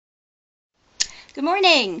Good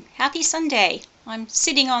morning! Happy Sunday! I'm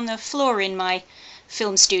sitting on the floor in my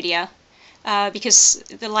film studio because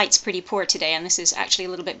the light's pretty poor today and this is actually a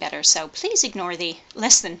little bit better, so please ignore the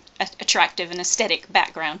less than attractive and aesthetic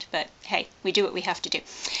background, but hey, we do what we have to do.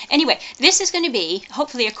 Anyway, this is going to be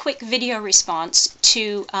hopefully a quick video response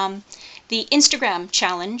to the Instagram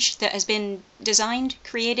challenge that has been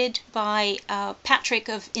created by Patrick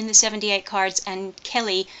of In the 78 Cards and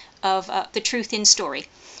Kelly of The Truth in Story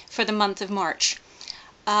for the month of March.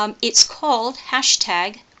 It's called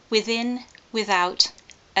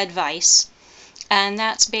 #WithinWithoutAdvice, and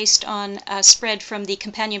that's based on a spread from the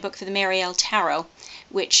companion book for the Mariel Tarot,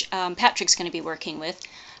 which Patrick's going to be working with.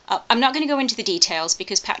 I'm not going to go into the details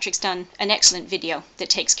because Patrick's done an excellent video that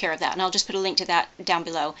takes care of that, and I'll just put a link to that down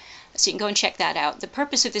below so you can go and check that out. The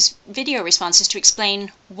purpose of this video response is to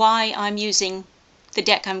explain why I'm using the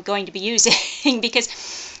deck I'm going to be using because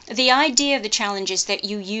the idea of the challenge is that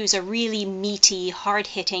you use a really meaty,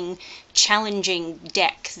 hard-hitting, challenging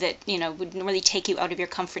deck that, would normally take you out of your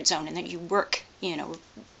comfort zone, and that you work,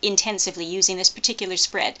 intensively using this particular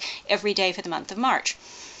spread every day for the month of March.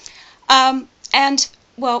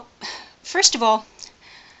 Well, first of all,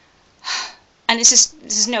 and this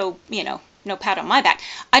is no pat on my back,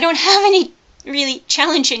 I don't have any really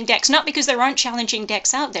challenging decks, not because there aren't challenging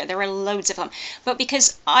decks out there, there are loads of them, but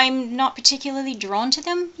because I'm not particularly drawn to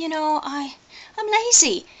them. I'm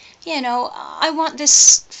lazy. I want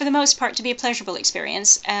this, for the most part, to be a pleasurable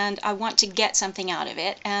experience, and I want to get something out of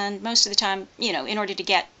it, and most of the time, in order to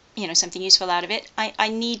get something useful out of it, I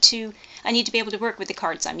need to be able to work with the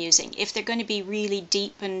cards I'm using. If they're going to be really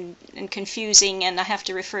deep and confusing and I have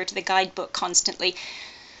to refer to the guidebook constantly,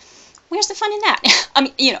 where's the fun in that? I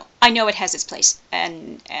mean, I know it has its place,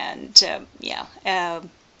 and I'm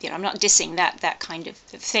not dissing that kind of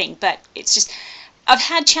thing, but it's just, I've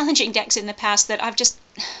had challenging decks in the past that I've just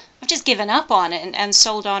given up on and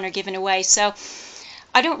sold on or given away, so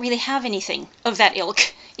I don't really have anything of that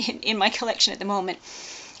ilk in my collection at the moment.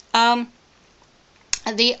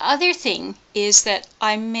 The other thing is that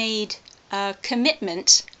I made a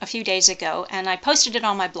commitment a few days ago, and I posted it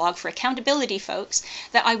on my blog for accountability folks,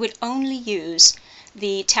 that I would only use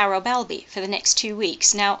the Tarot Balbi for the next 2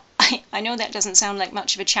 weeks. Now, I know that doesn't sound like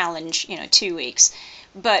much of a challenge, 2 weeks,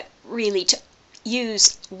 but really to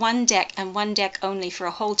use one deck and one deck only for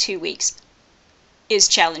a whole 2 weeks is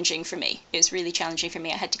challenging for me, is really challenging for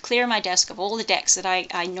me. I had to clear my desk of all the decks that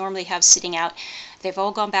I normally have sitting out. They've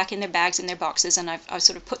all gone back in their bags and their boxes, and I've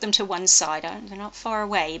sort of put them to one side. They're not far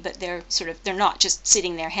away, but they're not just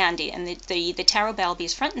sitting there handy. And the Tarot Balbi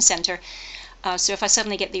is front and center, so if I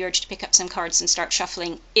suddenly get the urge to pick up some cards and start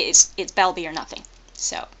shuffling, it's Balbi or nothing.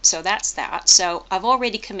 So that's that. So I've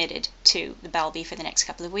already committed to the Balbi for the next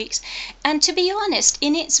couple of weeks. And to be honest,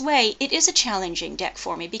 in its way, it is a challenging deck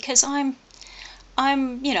for me because I'm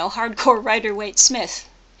hardcore Rider-Waite-Smith.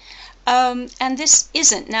 And this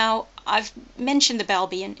isn't. Now, I've mentioned the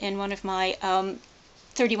Balbi in one of my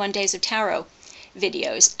 31 Days of Tarot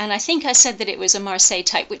videos, and I think I said that it was a Marseille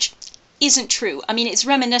type, which isn't true. I mean, it's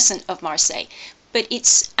reminiscent of Marseille, but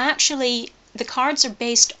it's actually, the cards are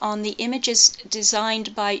based on the images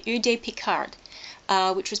designed by Ude Picard,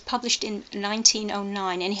 which was published in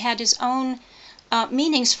 1909, and he had his own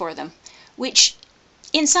meanings for them, which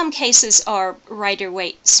in some cases are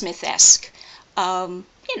Rider-Waite-Smith-esque.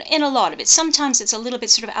 In a lot of it. Sometimes it's a little bit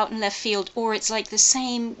sort of out in left field, or it's like the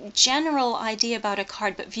same general idea about a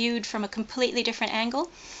card but viewed from a completely different angle.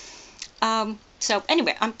 So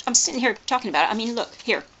anyway, I'm sitting here talking about it. I mean, look,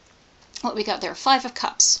 here, what we got there, 5 of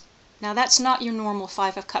Cups. Now that's not your normal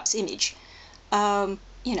 5 of Cups image. And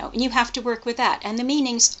you have to work with that. And the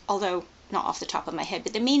meanings, although not off the top of my head,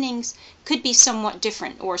 but the meanings could be somewhat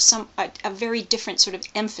different, or a very different sort of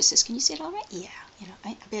emphasis. Can you see it all right? Yeah.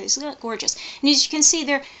 I bet it's gorgeous. And as you can see,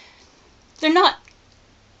 they're not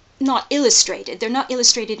illustrated. They're not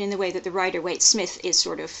illustrated in the way that the Rider-Waite-Smith is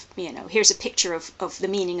sort of, here's a picture of the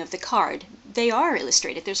meaning of the card. They are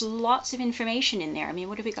illustrated. There's lots of information in there. I mean,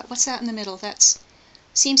 what have we got? What's that in the middle? That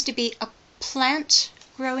seems to be a plant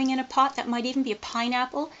growing in a pot. That might even be a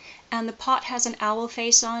pineapple. And the pot has an owl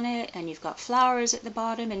face on it, and you've got flowers at the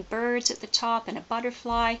bottom, and birds at the top, and a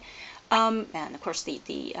butterfly. And of course the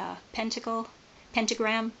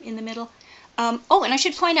pentagram in the middle. Oh, and I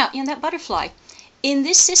should point out, that butterfly. In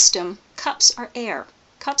this system, cups are air.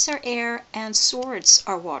 Cups are air and swords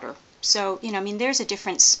are water. So, there's a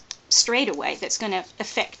difference straight away that's going to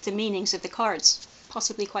affect the meanings of the cards,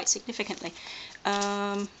 possibly quite significantly.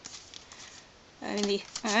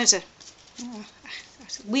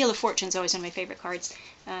 Wheel of Fortune is always one of my favorite cards.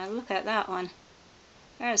 Look at that one.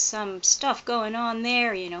 there's some stuff going on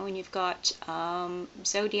there, you know, and you've got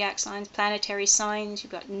zodiac signs, planetary signs,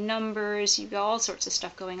 you've got numbers, you've got all sorts of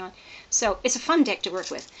stuff going on. So it's a fun deck to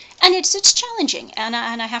work with, and it's challenging, and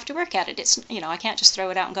I have to work at it. It's, you know, I can't just throw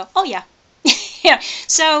it out and go, oh yeah. Yeah.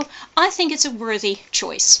 So I think it's a worthy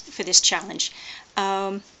choice for this challenge.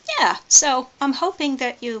 Yeah. So I'm hoping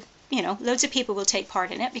that you know, loads of people will take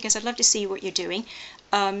part in it, because I'd love to see what you're doing.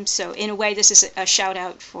 So in a way, this is a shout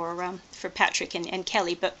out for Patrick and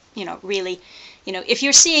Kelly. But you know, really, you know, if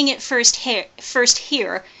you're seeing it first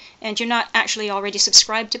here, and you're not actually already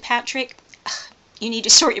subscribed to Patrick, you need to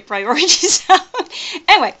sort your priorities out.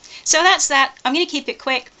 Anyway, so that's that. I'm going to keep it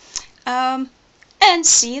quick. And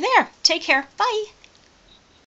see you there. Take care. Bye.